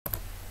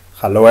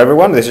Hello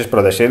everyone, this is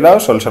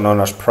Protesilaos, also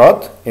known as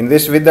Prot. In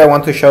this video I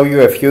want to show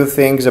you a few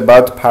things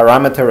about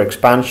parameter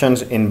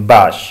expansions in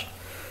Bash.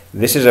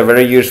 This is a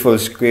very useful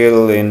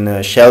skill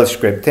in shell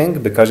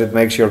scripting because it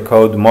makes your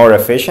code more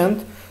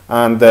efficient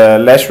and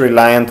less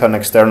reliant on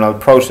external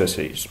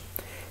processes.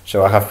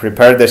 So I have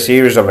prepared a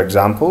series of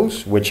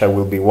examples which I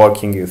will be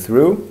walking you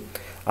through,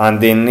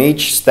 and in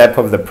each step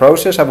of the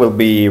process I will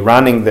be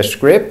running the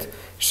script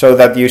so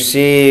that you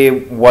see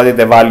what it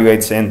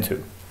evaluates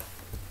into.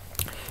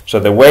 So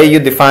the way you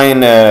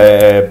define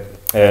a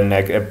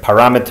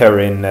parameter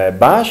in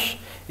Bash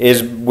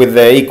is with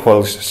the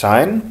equals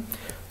sign.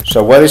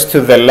 So what is to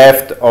the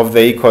left of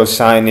the equals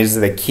sign is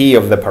the key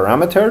of the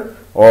parameter,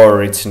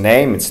 or its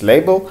name, its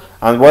label,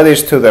 and what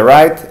is to the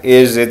right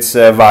is its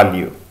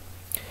value.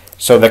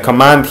 So the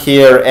command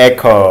here,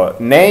 echo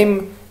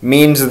name,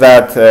 means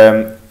that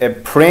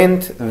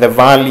print the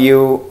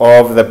value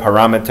of the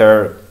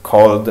parameter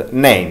called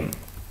name.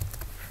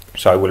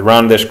 So I will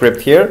run the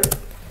script here.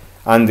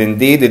 And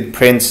indeed it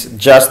prints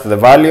just the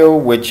value,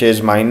 which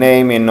is my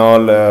name in all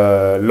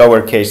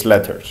lowercase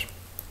letters.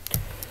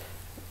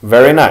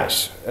 Very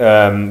nice.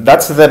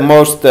 That's the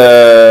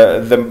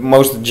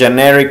most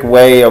generic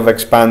way of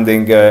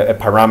expanding a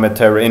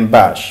parameter in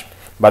Bash.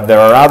 But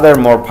there are other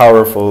more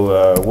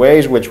powerful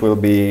ways which we'll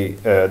be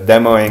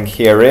demoing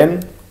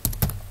herein,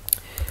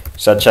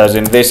 such as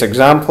in this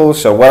example.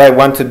 So what I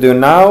want to do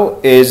now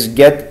is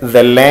get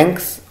the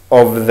length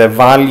of the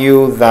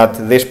value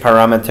that this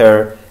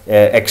parameter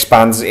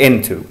expands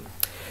into.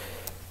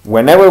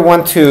 Whenever we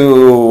want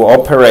to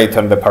operate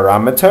on the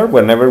parameter,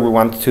 whenever we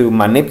want to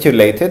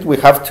manipulate it, we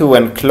have to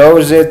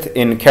enclose it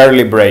in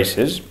curly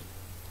braces.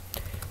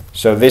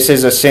 So this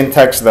is a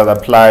syntax that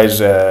applies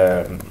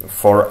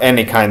for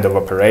any kind of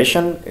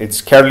operation.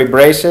 It's curly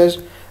braces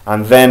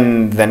and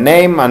then the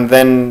name, and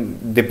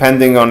then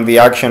depending on the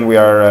action we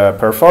are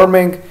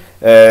performing,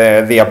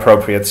 the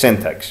appropriate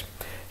syntax.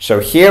 So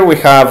here we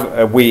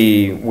have,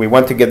 we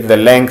want to get the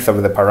length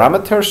of the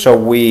parameter, so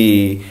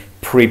we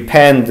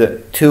prepend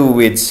to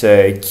its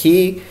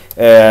key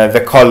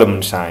the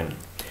column sign.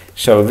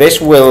 So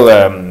this will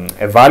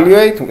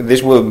evaluate,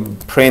 this will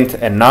print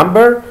a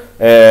number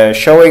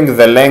showing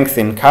the length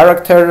in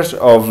characters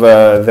of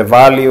the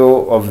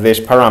value of this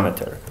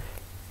parameter.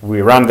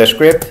 We run the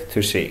script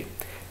to see.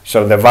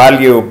 So the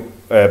value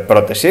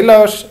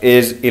Protesilaos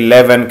is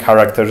 11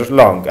 characters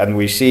long, and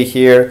we see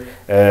here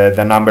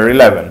the number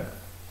 11.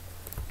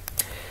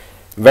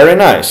 Very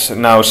nice.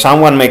 Now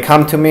someone may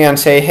come to me and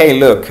say, hey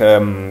look,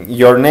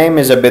 your name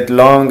is a bit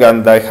long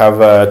and I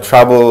have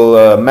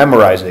trouble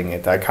memorizing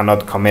it. I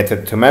cannot commit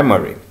it to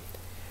memory.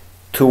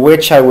 To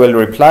which I will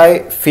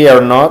reply,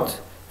 fear not,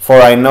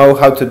 for I know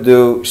how to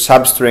do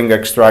substring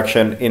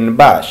extraction in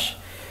Bash.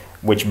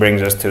 Which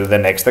brings us to the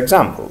next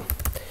example.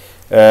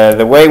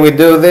 The way we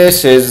do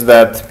this is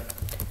that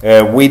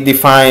we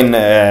define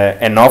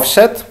an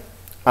offset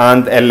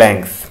and a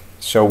length.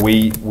 So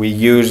we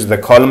use the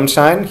column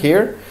sign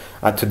here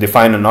to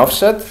define an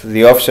offset.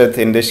 The offset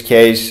in this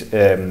case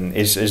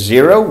is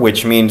 0,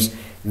 which means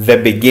the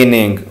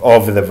beginning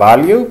of the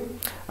value,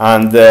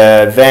 and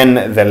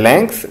then the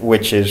length,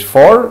 which is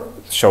 4,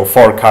 so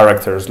 4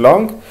 characters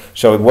long.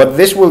 So what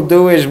this will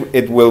do is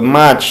it will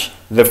match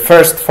the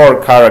first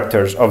 4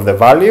 characters of the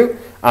value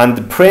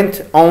and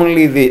print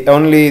only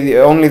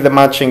the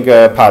matching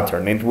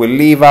pattern. It will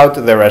leave out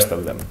the rest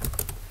of them.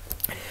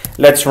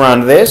 Let's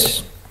run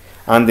this.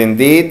 And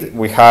indeed,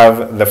 we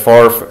have the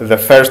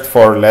first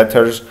 4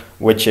 letters,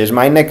 which is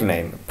my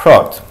nickname,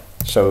 Prot.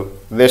 So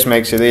this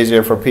makes it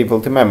easier for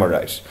people to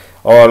memorize,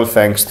 all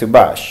thanks to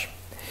Bash.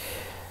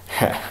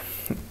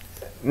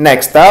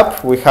 Next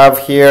up, we have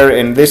here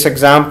in this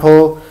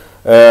example,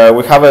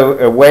 we have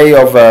a way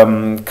of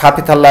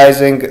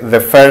capitalizing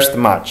the first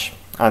match.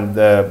 And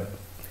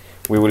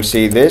we will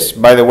see this.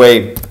 By the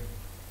way,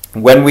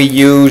 when we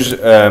use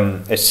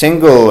a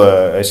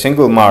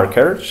single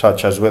marker,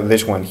 such as with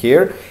this one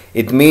here,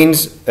 it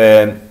means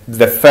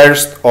the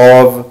first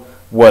of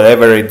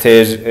whatever it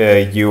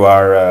is you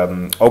are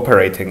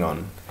operating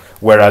on.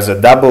 Whereas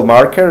a double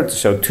marker,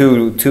 so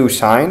two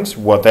signs,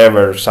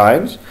 whatever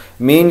signs,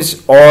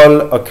 means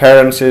all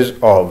occurrences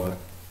of.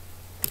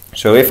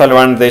 So if I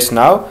run this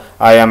now,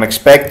 I am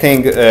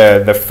expecting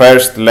the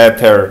first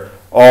letter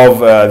of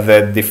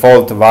the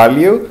default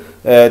value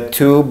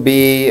to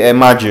be a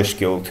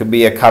majuscule, to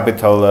be a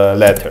capital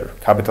letter,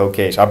 capital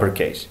case,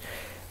 uppercase.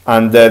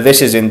 And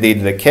this is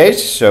indeed the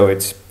case, so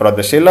it's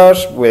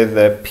Protesilaos with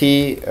a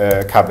P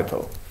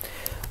capital.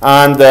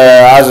 And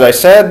as I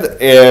said,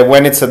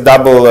 when it's a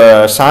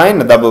double sign,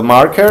 a double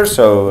marker,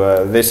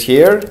 so this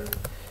here,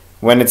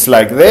 when it's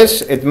like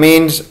this, it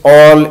means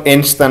all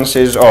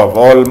instances of,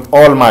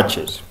 all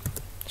matches.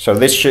 So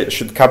this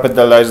should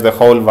capitalize the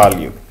whole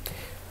value.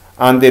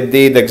 And it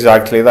did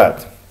exactly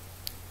that.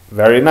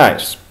 Very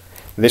nice.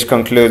 This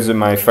concludes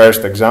my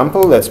first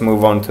example. Let's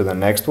move on to the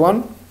next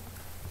one.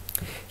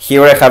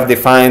 Here I have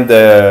defined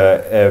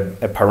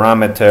a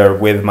parameter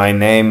with my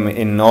name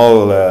in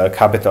all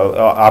capital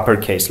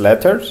uppercase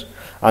letters,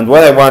 And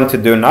what I want to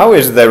do now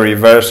is the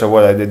reverse of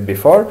what I did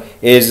before,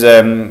 is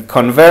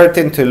convert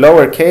into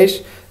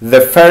lowercase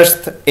the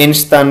first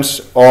instance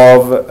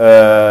of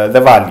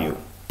the value.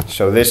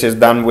 So this is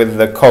done with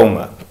the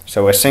comma.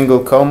 So a single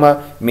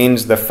comma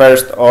means the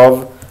first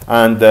of,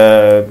 and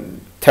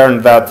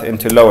turn that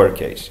into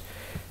lowercase.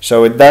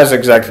 So it does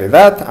exactly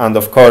that, and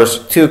of course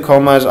 2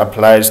 commas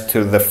applies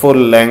to the full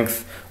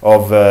length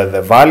of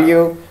the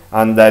value,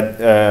 and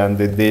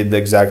it did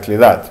exactly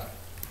that.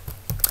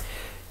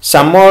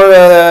 Some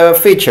more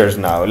features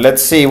now.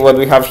 Let's see what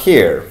we have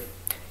here.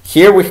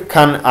 Here we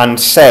can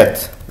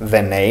unset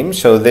the name,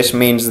 so this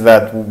means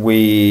that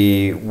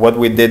what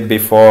we did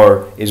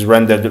before is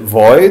rendered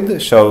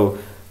void, so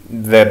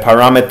the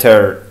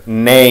parameter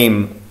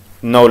name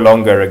no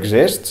longer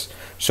exists.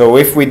 So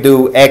if we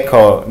do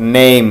echo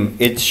name,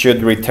 it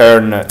should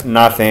return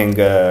nothing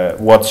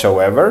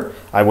whatsoever.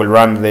 I will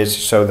run this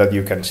so that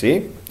you can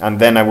see, and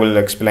then I will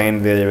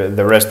explain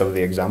the rest of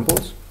the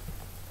examples.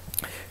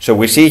 So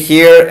we see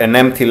here an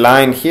empty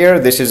line here.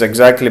 This is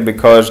exactly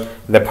because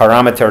the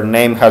parameter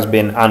name has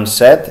been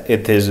unset.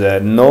 It is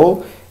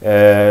null,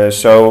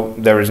 so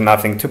there is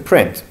nothing to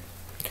print.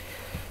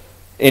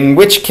 In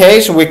which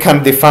case we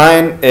can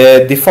define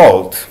a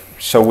default.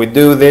 So we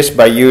do this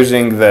by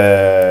using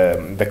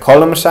the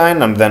column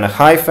sign and then a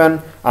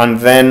hyphen, and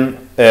then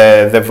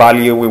the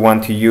value we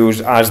want to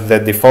use as the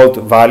default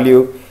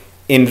value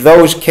in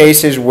those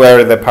cases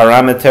where the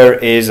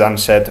parameter is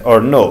unset or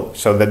null.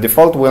 So the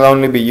default will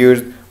only be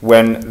used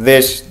when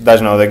this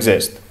does not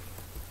exist.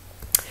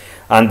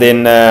 And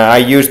then I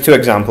use 2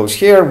 examples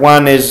here.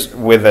 One is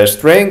with a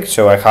string,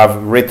 so I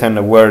have written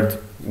a word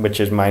which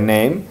is my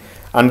name,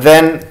 and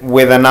then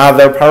with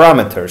another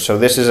parameter. So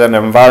this is an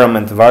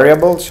environment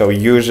variable, so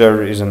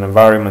user is an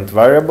environment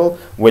variable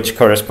which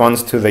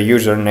corresponds to the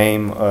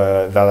username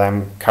that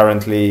I'm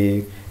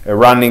currently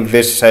running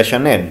this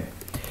session in.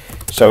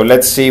 So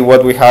let's see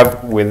what we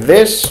have with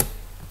this.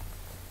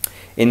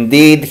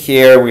 Indeed,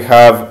 here we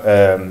have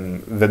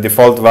the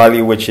default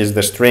value, which is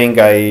the string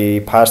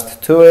I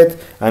passed to it,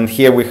 and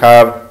here we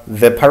have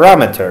the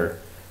parameter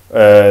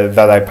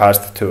that I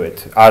passed to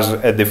it as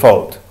a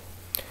default.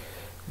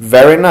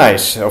 Very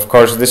nice. Of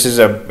course, this is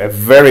a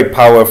very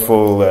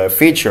powerful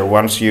feature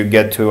once you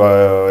get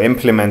to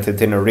implement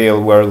it in a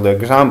real-world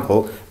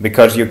example,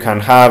 because you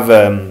can have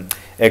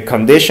a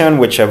condition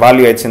which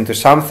evaluates into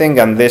something,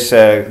 and this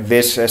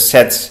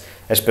sets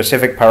a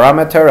specific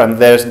parameter, and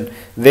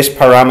this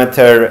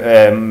parameter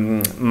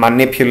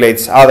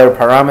manipulates other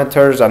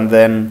parameters, and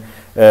then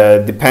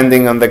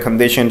depending on the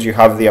conditions you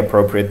have the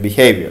appropriate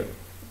behavior.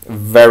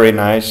 Very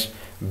nice,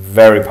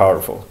 very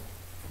powerful.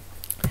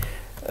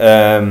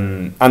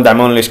 And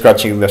I'm only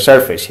scratching the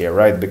surface here,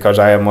 right? Because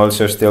I am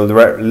also still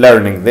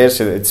learning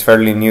this. It's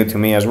fairly new to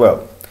me as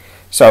well.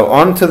 So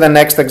on to the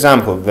next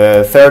example,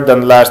 the third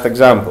and last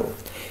example.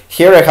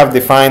 Here I have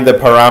defined the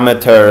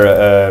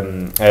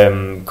parameter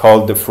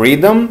called the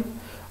freedom,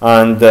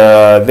 and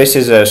this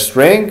is a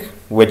string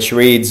which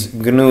reads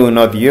GNU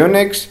not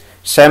Unix,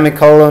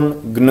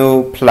 semicolon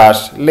GNU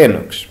plus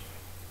Linux.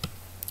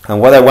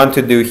 And what I want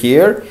to do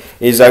here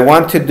is I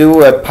want to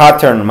do a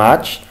pattern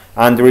match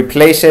and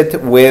replace it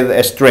with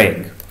a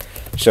string.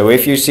 So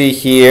if you see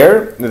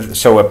here,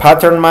 so a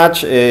pattern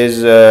match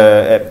is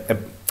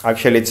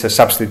actually it's a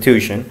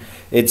substitution.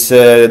 It's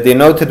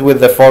denoted with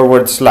the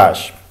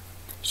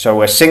 /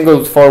 So a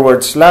single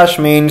 /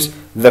 means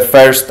the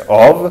first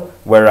of,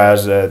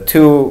 whereas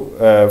 2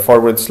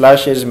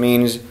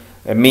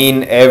 /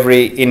 mean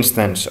every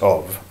instance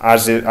of,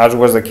 as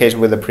was the case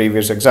with the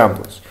previous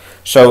examples.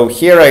 So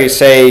here I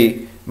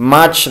say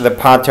match the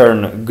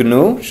pattern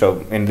GNU,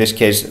 so in this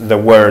case the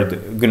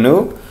word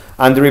GNU,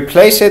 and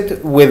replace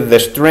it with the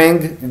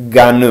string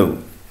GNU.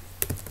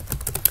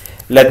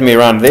 Let me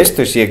run this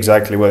to see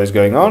exactly what is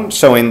going on.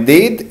 So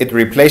indeed it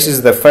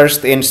replaces the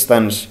first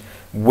instance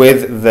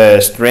with the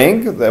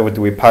string that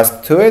we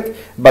passed to it,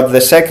 but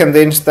the second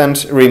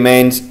instance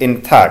remains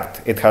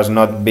intact. It has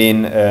not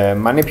been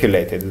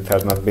manipulated, it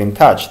has not been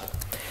touched,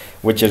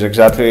 which is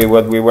exactly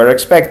what we were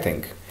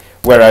expecting.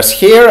 Whereas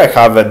here I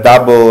have a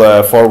double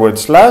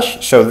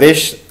 /, so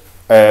this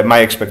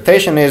my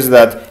expectation is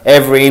that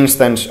every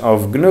instance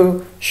of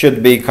GNU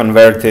should be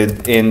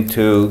converted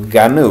into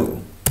GNU.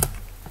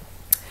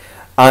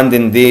 And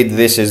indeed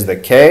this is the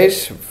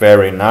case.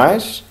 Very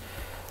nice.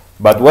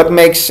 But what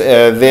makes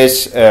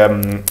this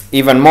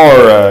even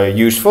more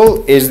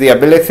useful is the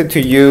ability to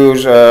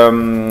use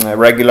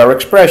regular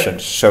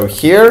expressions. So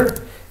here,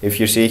 if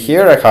you see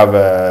here, I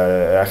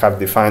have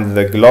defined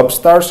the glob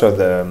star, so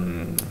the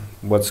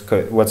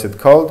what's it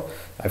called?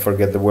 I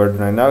forget the word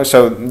right now.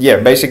 So yeah,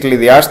 basically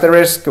the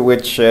asterisk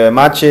which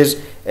matches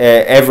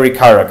every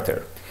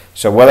character.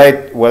 So what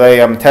I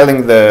am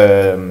telling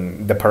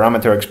the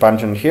parameter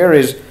expansion here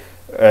is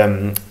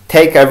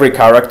take every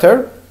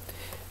character,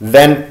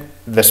 then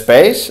the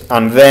space,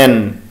 and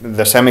then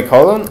the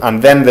semicolon,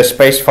 and then the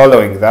space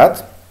following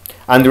that,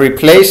 and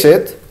replace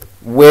it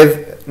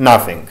with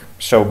nothing.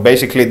 So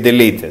basically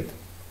delete it.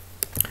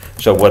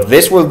 So what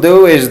this will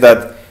do is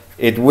that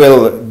it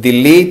will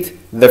delete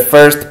the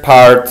first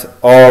part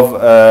of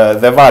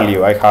the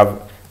value I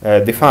have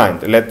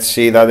defined. Let's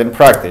see that in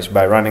practice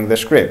by running the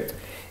script.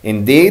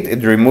 Indeed,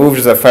 it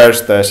removes the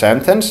first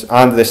sentence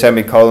and the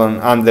semicolon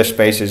and the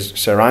spaces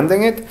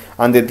surrounding it,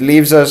 and it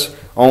leaves us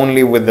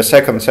only with the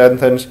second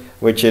sentence,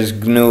 which is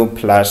GNU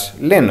plus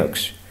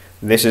Linux.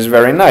 This is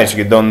very nice.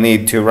 You don't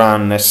need to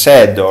run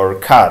sed or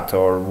cat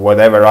or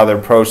whatever other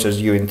process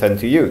you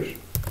intend to use.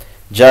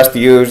 Just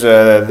use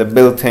the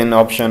built-in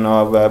option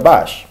of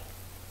bash.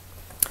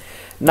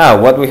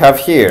 Now, what we have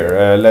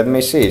here, let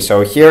me see.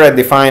 So here I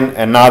define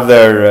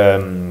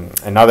another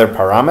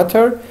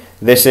parameter.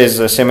 This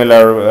is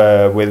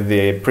similar with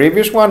the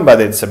previous one, but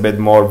it's a bit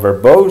more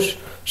verbose.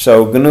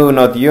 So GNU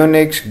not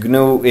Unix,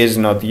 GNU is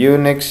not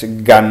Unix,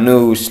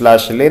 GNU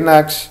slash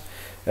Linux,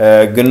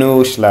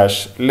 GNU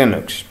slash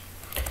Linux.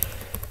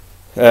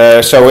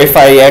 So if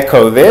I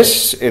echo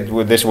this,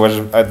 this was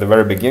at the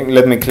very beginning.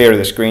 Let me clear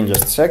the screen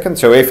just a second.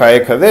 So if I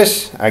echo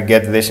this, I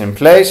get this in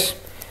place.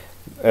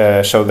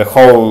 So the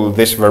whole,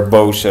 this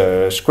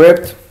verbose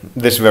script,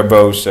 this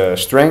verbose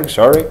string,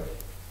 sorry.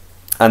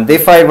 And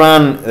if I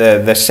run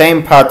the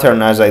same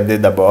pattern as I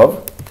did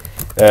above,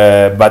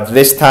 but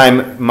this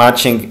time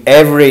matching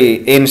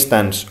every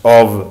instance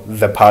of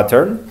the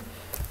pattern,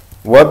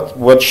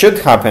 what should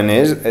happen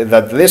is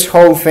that this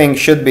whole thing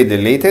should be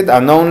deleted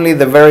and only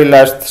the very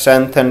last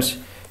sentence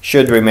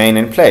should remain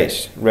in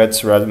place.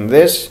 Let's run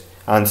this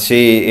and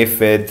see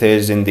if it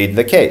is indeed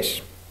the case.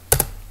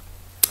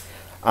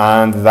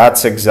 And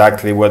that's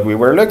exactly what we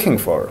were looking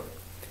for.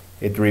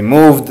 It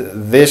removed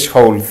this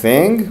whole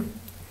thing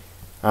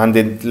and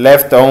it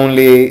left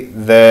only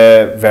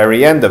the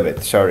very end of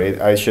it. Sorry,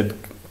 I should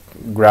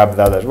grab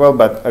that as well,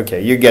 but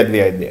okay, you get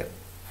the idea.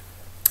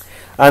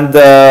 And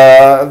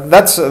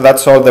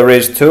that's all there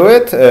is to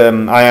it.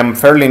 I am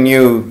fairly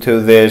new to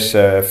this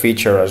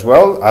feature as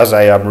well, as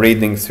I am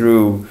reading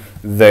through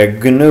the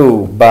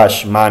GNU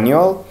Bash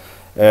manual.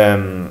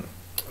 Very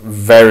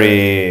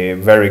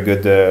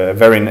good,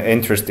 very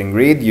interesting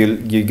read.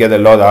 You get a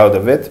lot out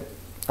of it,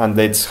 and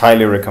it's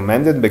highly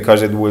recommended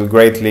because it will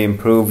greatly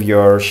improve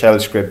your shell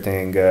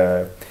scripting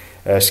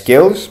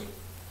skills.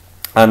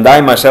 And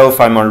I myself,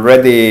 I'm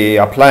already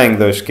applying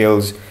those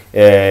skills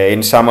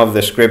in some of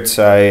the scripts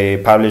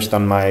I published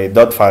on my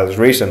 .files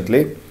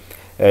recently,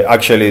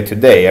 actually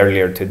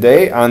earlier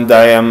today, and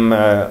I am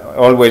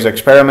always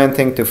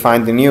experimenting to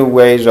find new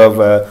ways of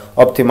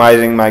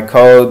optimizing my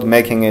code,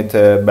 making it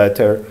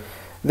better.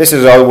 This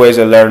is always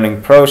a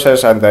learning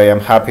process, and I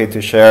am happy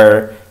to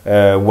share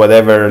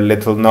whatever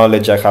little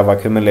knowledge I have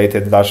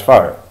accumulated thus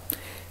far.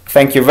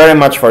 Thank you very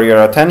much for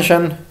your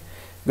attention.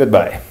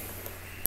 Goodbye.